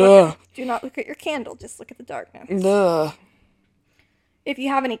 Do not look at your candle. Just look at the darkness. Duh. If you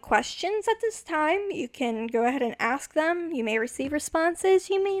have any questions at this time, you can go ahead and ask them. You may receive responses.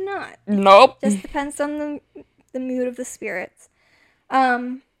 You may not. Nope. Just depends on the mood of the spirits.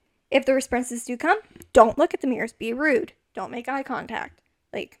 If the responses do come, don't look at the mirrors. Be rude. Don't make eye contact.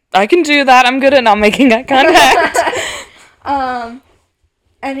 Like I can do that. I'm good at not making eye contact.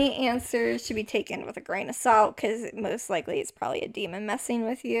 Any answers should be taken with a grain of salt, because most likely it's probably a demon messing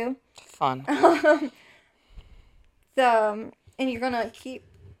with you. Fun. And you're going to keep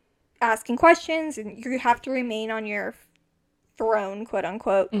asking questions, and you have to remain on your throne, quote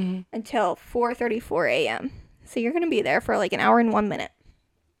unquote, until 4:34 a.m. So you're going to be there for like an hour and 1 minute.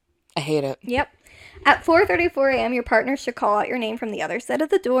 I hate it. Yep. At 4:34 a.m., your partner should call out your name from the other side of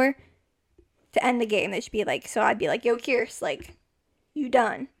the door to end the game. They should be like, so I'd be like, yo, Kierce, like, you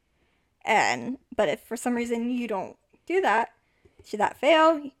done. But if for some reason you don't do that, should that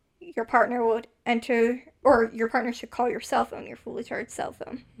fail, your partner would enter, or your partner should call your cell phone, your fully charged cell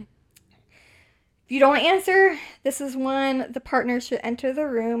phone. If you don't answer, this is when the partner should enter the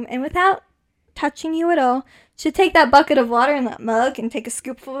room, and without touching you at all, should take that bucket of water in that mug and take a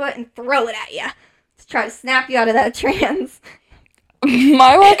scoopful of it and throw it at you to try to snap you out of that trance.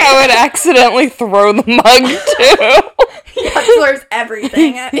 My luck, I would accidentally throw the mug too. Yeah, throws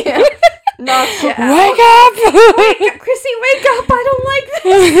everything at you. Knocks you out. Wake up! Wake up, Chrissy, wake up! I don't like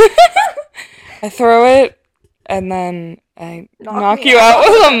this. I throw it, and then I knock you out out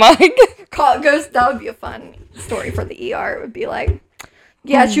with a mug. That would be a fun story for the ER. It would be like,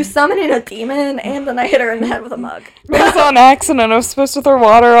 Yeah, she was summoning a demon, and then I hit her in the head with a mug. It was on accident. I was supposed to throw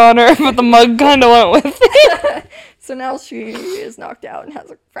water on her, but the mug kind of went with it. So now she is knocked out and has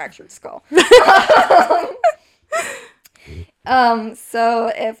a fractured skull.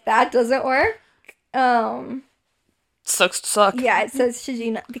 So if that doesn't work, Sucks to suck. yeah, it says should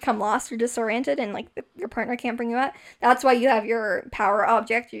you become lost or disoriented and like your partner can't bring you out. That's why you have your power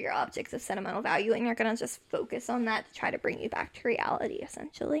object or your objects of sentimental value, and you're gonna just focus on that to try to bring you back to reality,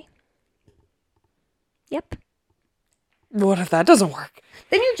 essentially. Yep. What if that doesn't work?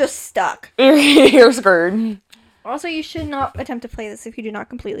 Then you're just stuck. You're screwed. Also, you should not attempt to play this if you do not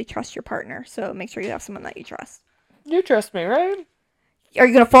completely trust your partner. So make sure you have someone that you trust. You trust me, right? Are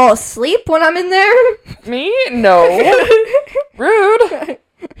you gonna fall asleep when I'm in there? Me? No. Rude.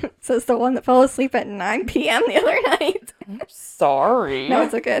 Says the one that fell asleep at 9 p.m. the other night. Sorry. No,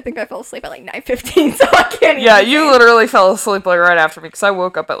 it's okay. I think I fell asleep at like 9:15, so I can't even Yeah, say. you literally fell asleep like right after me because I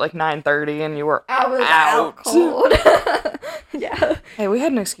woke up at like 9:30 and you were I was out. out cold. Yeah. Hey, we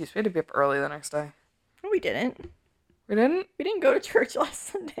had an excuse. We had to be up early the next day. No, we didn't. We didn't? We didn't go to church last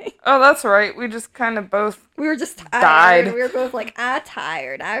Sunday. Oh, that's right. We just kind of both We were just tired. Died. We were both like,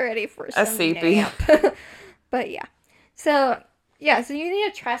 tired. I'm ready for some sleepy. nap. But yeah. So, yeah, so you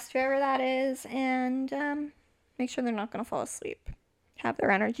need to trust whoever that is and make sure they're not going to fall asleep. Have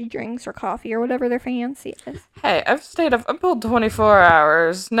their energy drinks or coffee or whatever their fancy is. Hey, I've pulled 24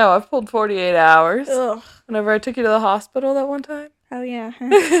 hours. No, I've pulled 48 hours. Ugh. Whenever I took you to the hospital that one time. Oh, yeah.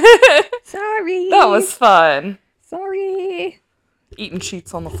 Sorry. That was fun. Sorry. Eating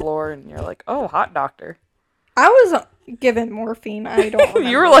sheets on the floor and you're like, oh, hot doctor. I was given morphine. I don't remember.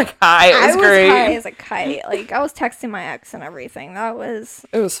 You were like high. It was great. High as a kite. Like, I was texting my ex and everything. It was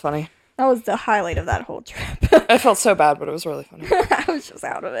funny. That was the highlight of that whole trip. I felt so bad, but it was really funny. I was just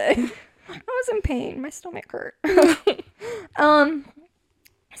out of it. I was in pain. My stomach hurt.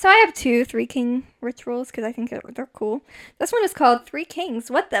 So I have 2 Three King rituals because I think they're cool. This one is called Three Kings.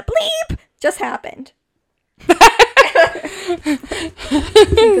 What the bleep just happened?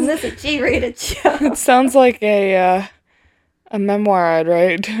 Isn't this a G-rated show? It sounds like a memoir I'd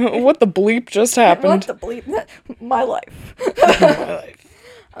write. What the bleep just happened? What the bleep? My life. My life.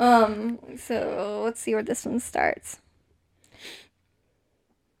 So let's see where this one starts.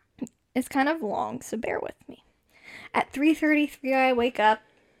 It's kind of long, so bear with me. At 3:33, I wake up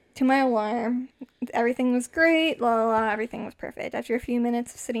to my alarm. Everything was great, la la la, everything was perfect. After a few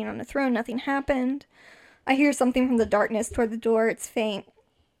minutes of sitting on the throne, nothing happened. I hear something from the darkness toward the door. It's faint.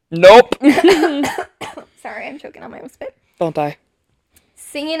 Nope. Sorry, I'm choking on my own spit. Don't die.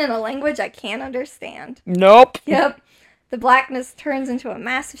 Singing in a language I can't understand. Nope. Yep. The blackness turns into a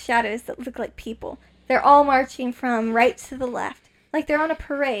mass of shadows that look like people. They're all marching from right to the left, like they're on a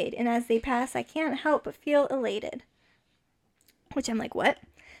parade, and as they pass, I can't help but feel elated. Which I'm like, what?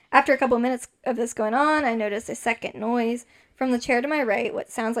 After a couple minutes of this going on, I notice a second noise. From the chair to my right, what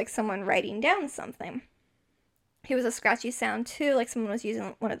sounds like someone writing down something. It was a scratchy sound, too, like someone was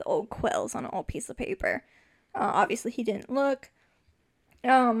using one of the old quills on an old piece of paper. Obviously, he didn't look.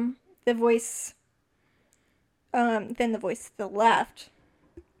 Then the voice to the left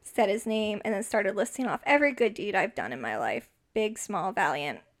said his name and then started listing off every good deed I've done in my life. Big, small,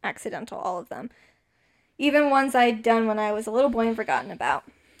 valiant, accidental, all of them. Even ones I'd done when I was a little boy and forgotten about.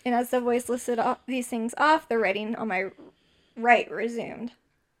 And as the voice listed these things off, the writing on my right resumed.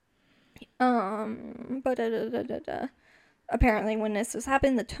 Apparently when this was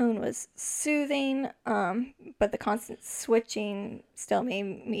happening, the tone was soothing, but the constant switching still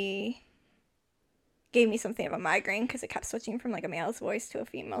gave me something of a migraine because it kept switching from like a male's voice to a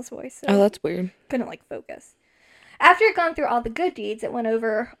female's voice. So Oh, that's weird. couldn't like focus. After it gone through all the good deeds, it went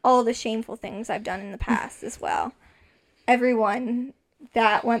over all the shameful things I've done in the past as well. Everyone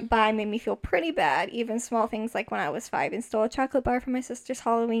that went by made me feel pretty bad, even small things like when I was 5 and stole a chocolate bar from my sister's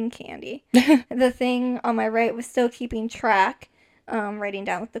Halloween candy. The thing on my right was still keeping track, writing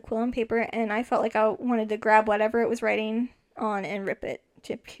down with the quill and paper, and I felt like I wanted to grab whatever it was writing on and rip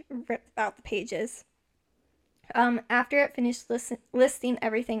out the pages. After it finished listing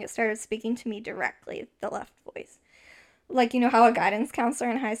everything, it started speaking to me directly, the left voice. Like, you know how a guidance counselor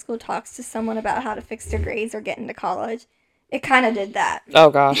in high school talks to someone about how to fix their grades or get into college? It kind of did that. Oh,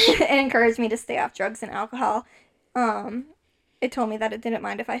 gosh. It encouraged me to stay off drugs and alcohol. It told me that it didn't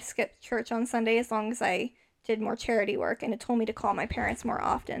mind if I skipped church on Sunday as long as I did more charity work, and it told me to call my parents more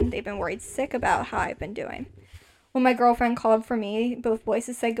often. They've been worried sick about how I've been doing. When my girlfriend called for me, both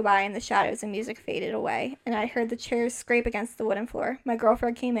voices said goodbye and the shadows and music faded away, and I heard the chairs scrape against the wooden floor. My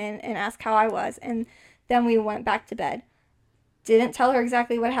girlfriend came in and asked how I was, and then we went back to bed. Didn't tell her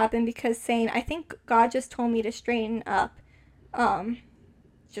exactly what happened because saying, I think God just told me to straighten up.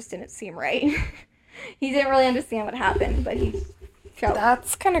 just didn't seem right. He didn't really understand what happened, but he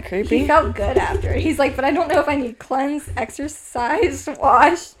That's kind of creepy. He felt good after. He's like, but I don't know if I need cleanse, exercise,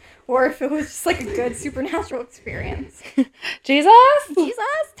 wash, or if it was just like a good supernatural experience. Jesus? Jesus,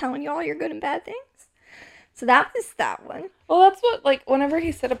 telling you all your good and bad things. So that was that one. Well, that's what, like, whenever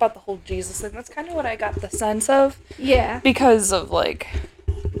he said about the whole Jesus thing, that's kind of what I got the sense of. Yeah. Because of, like,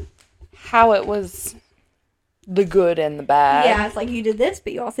 how it was the good and the bad. Yeah, it's like you did this,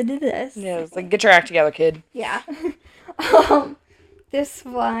 but you also did this. Yeah, it's like, get your act together, kid. Yeah. This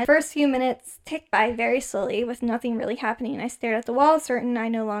one, first few minutes ticked by very slowly with nothing really happening. I stared at the wall, certain I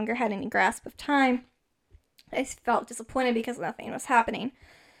no longer had any grasp of time. I felt disappointed because nothing was happening.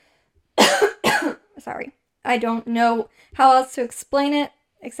 Sorry. I don't know how else to explain it,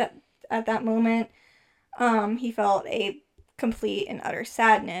 except at that moment, he felt a complete and utter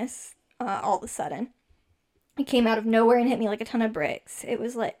sadness all of a sudden. It came out of nowhere and hit me like a ton of bricks. It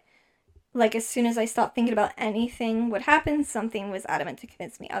was like as soon as I stopped thinking about anything would happen, something was adamant to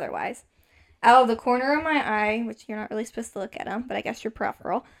convince me otherwise. Out of the corner of my eye, which you're not really supposed to look at them, but I guess your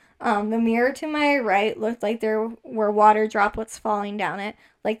peripheral, the mirror to my right looked like there were water droplets falling down it,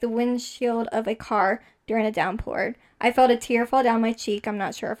 like the windshield of a car during a downpour. I felt a tear fall down my cheek. I'm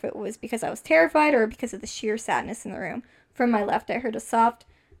not sure if it was because I was terrified or because of the sheer sadness in the room. From my left, I heard a soft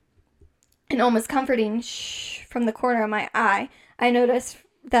and almost comforting shh from the corner of my eye. I noticed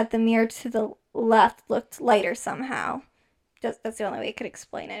that the mirror to the left looked lighter somehow. That's the only way I could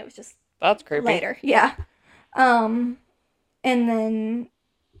explain it. It was just That's creepy. lighter. Yeah. And then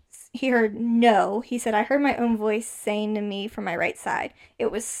he heard no. He said, I heard my own voice saying to me from my right side.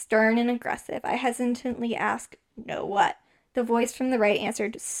 It was stern and aggressive. I hesitantly asked, no what? The voice from the right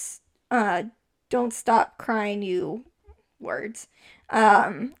answered, don't stop crying, you words.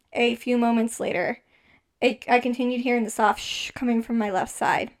 A few moments later, I continued hearing the soft shh coming from my left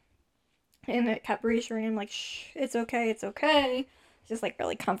side. And it kept reassuring him, like, shh, it's okay, it's okay. Just, like,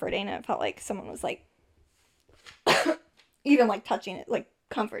 really comforting. And it felt like someone was, like, even, like, touching it, like,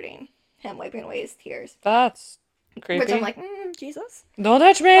 comforting him, wiping away his tears. That's creepy. Which I'm like, Jesus. Don't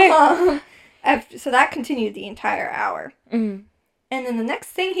touch me! So that continued the entire hour. Mm. And then the next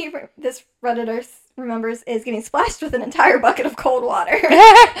thing this Redditor remembers is getting splashed with an entire bucket of cold water.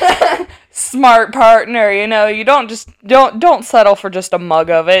 Smart partner, you don't settle for just a mug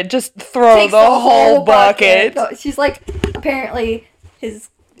of it. Just throw Takes the whole bucket. She's like, apparently his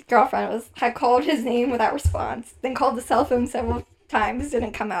girlfriend had called his name without response, then called the cell phone several times,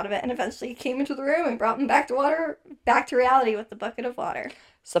 didn't come out of it, and eventually came into the room and brought him back to reality with the bucket of water.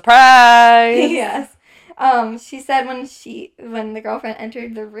 Surprise! Yes. She said when the girlfriend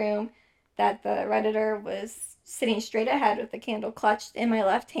entered the room that the Redditor was sitting straight ahead with the candle clutched in my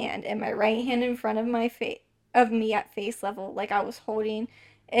left hand and my right hand in front of me at face level, like I was holding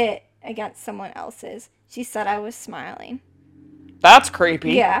it against someone else's. She said I was smiling. That's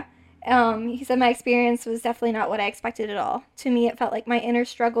creepy. Yeah. He said my experience was definitely not what I expected at all. To me, it felt like my inner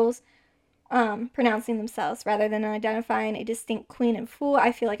struggles pronouncing themselves rather than identifying a distinct queen and fool.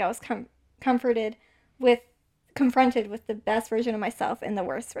 I feel like I was confronted with the best version of myself and the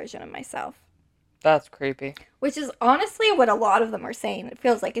worst version of myself. That's creepy. Which is honestly what a lot of them are saying. It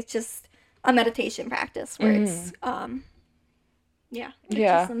feels like it's just a meditation practice where it's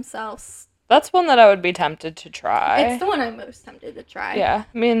just themselves. That's one that I would be tempted to try. It's the one I'm most tempted to try. Yeah,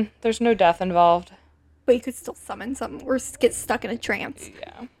 I mean, there's no death involved. But you could still summon something or get stuck in a trance.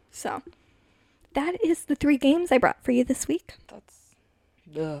 Yeah. So, that is the 3 games I brought for you this week. That's...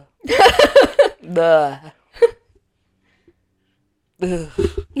 Ugh. Ugh. Ugh.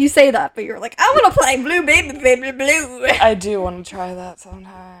 You say that, but you're like, I want to play Blue Baby Baby Blue. I do want to try that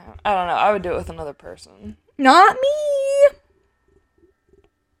sometime. I don't know. I would do it with another person. Not me.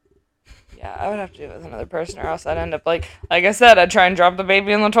 Yeah, I would have to do it with another person, or else I'd end up like I said, I'd try and drop the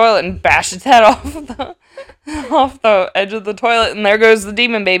baby in the toilet and bash its head off the edge of the toilet, and there goes the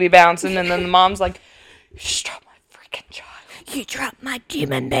demon baby bouncing, and then the mom's like, "You just dropped my freaking child. You dropped my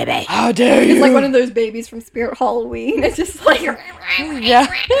demon baby. How dare you?" It's like one of those babies from Spirit Halloween. It's just like, yeah,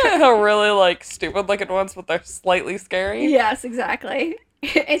 really like stupid looking ones, but they're slightly scary. Yes, exactly.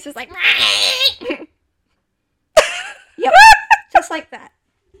 It's just like, yep, just like that.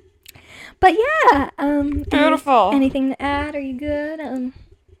 But yeah, Beautiful. Anything to add? Are you good?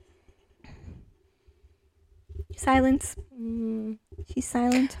 Silence. She's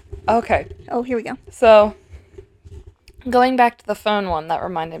silent. Okay. Oh, here we go. So, going back to the phone one, that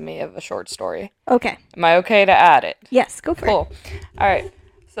reminded me of a short story. Okay. Am I okay to add it? Yes, go for it. Cool. All right.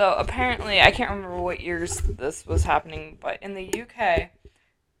 So apparently, I can't remember what years this was happening, but in the UK,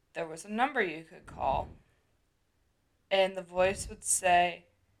 there was a number you could call, and the voice would say,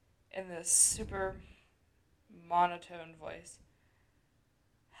 in this super monotone voice,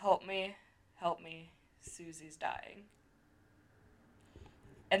 help me, Susie's dying.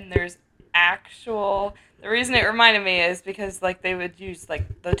 And there's the reason it reminded me is because, like, they would use,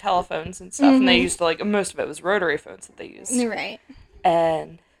 like, the telephones and stuff, and they used to, like, most of it was rotary phones that they used. Right.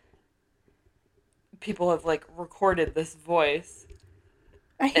 And people have, like, recorded this voice.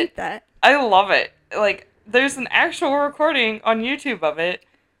 I hate that. I love it. Like, there's an actual recording on YouTube of it.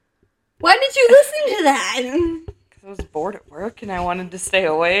 Why did you listen to that? Because I was bored at work, and I wanted to stay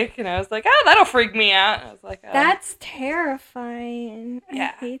awake, and I was like, that'll freak me out. And I was like, That's terrifying.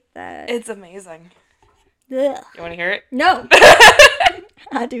 Yeah. I hate that. It's amazing. Ugh. You want to hear it? No.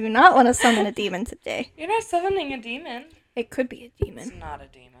 I do not want to summon a demon today. You're not summoning a demon. It could be a demon. It's not a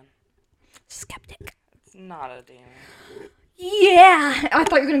demon. Skeptic. It's not a demon. Yeah. I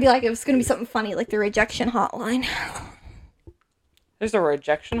thought you were going to be like, it was going to be something funny, like the rejection hotline. There's a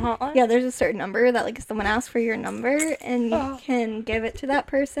rejection hotline? Yeah, there's a certain number that, like, someone asks for your number and you can give it to that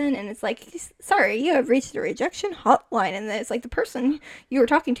person, and it's like, sorry, you have reached the rejection hotline, and then it's like the person you were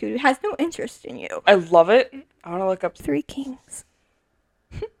talking to has no interest in you. I love it. I want to look up 3 kings.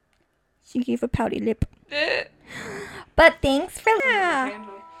 She gave a pouty lip. Eh. But thanks for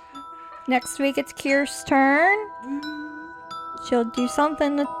Next week it's Kier's turn. She'll do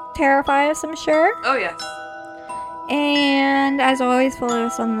something to terrify us, I'm sure. Oh, yes. And as always, follow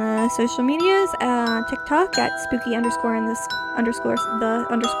us on the social medias, TikTok at spooky underscore and the underscore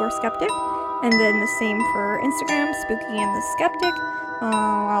skeptic, and then the same for Instagram, spooky and the skeptic.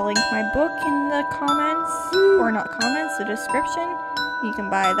 I'll link my book in the comments, or not comments, the description. You can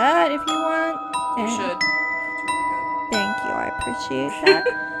buy that if you want. You And should. It's really good. thank you, I appreciate that.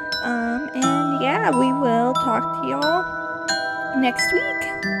 And yeah, we will talk to y'all next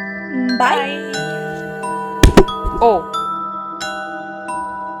week. Bye. Oh.